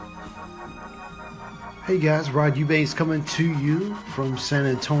Hey guys, Rod Eubanks coming to you from San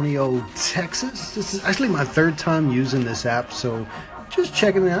Antonio, Texas. This is actually my third time using this app, so just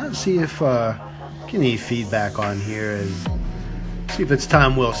checking it out, see if get any feedback on here and see if it's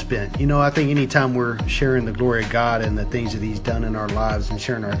time well spent. You know, I think anytime we're sharing the glory of God and the things that He's done in our lives and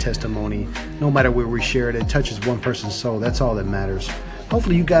sharing our testimony, no matter where we share it, it touches one person's soul. That's all that matters.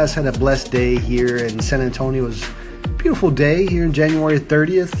 Hopefully you guys had a blessed day here in San Antonio. It was a beautiful day here in January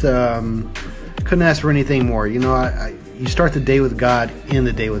 30th. Couldn't ask for anything more. You know, you start the day with God, end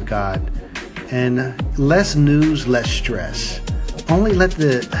the day with God. And less news, less stress. Only let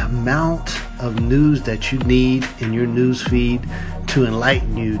the amount of news that you need in your news feed to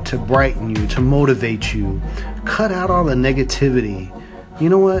enlighten you, to brighten you, to motivate you. Cut out all the negativity. You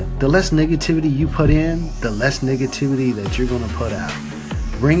know what? The less negativity you put in, the less negativity that you're going to put out.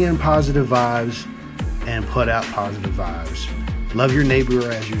 Bring in positive vibes and put out positive vibes. Love your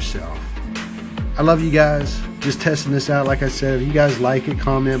neighbor as yourself. I love you guys. Just testing this out. Like I said, if you guys like it,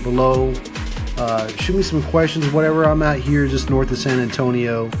 comment below. Shoot me some questions, whatever. I'm out here just north of San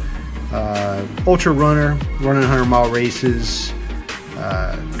Antonio. Ultra runner, running 100-mile races.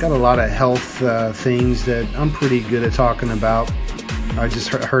 Got a lot of health things that I'm pretty good at talking about. I just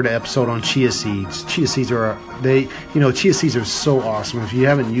heard an episode on chia seeds. Chia seeds chia seeds are so awesome. If you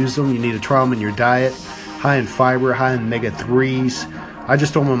haven't used them, you need to try them in your diet. High in fiber, high in omega-3s. I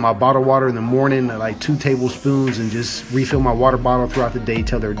just throw them in my bottled water in the morning, like 2 tablespoons, and just refill my water bottle throughout the day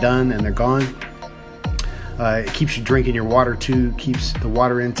till they're done and they're gone. It keeps you drinking your water too, keeps the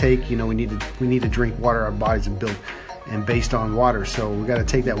water intake. You know, we need to drink water. Our bodies are built and based on water, so we got to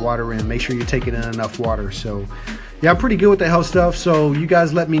take that water in. Make sure you're taking in enough water. So yeah, I'm pretty good with the health stuff. So you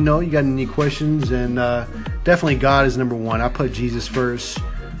guys let me know you got any questions, and definitely God is number one. I put Jesus first.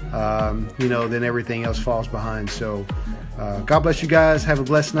 Then everything else falls behind. So God bless you guys. Have a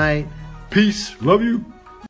blessed night. Peace. Love you.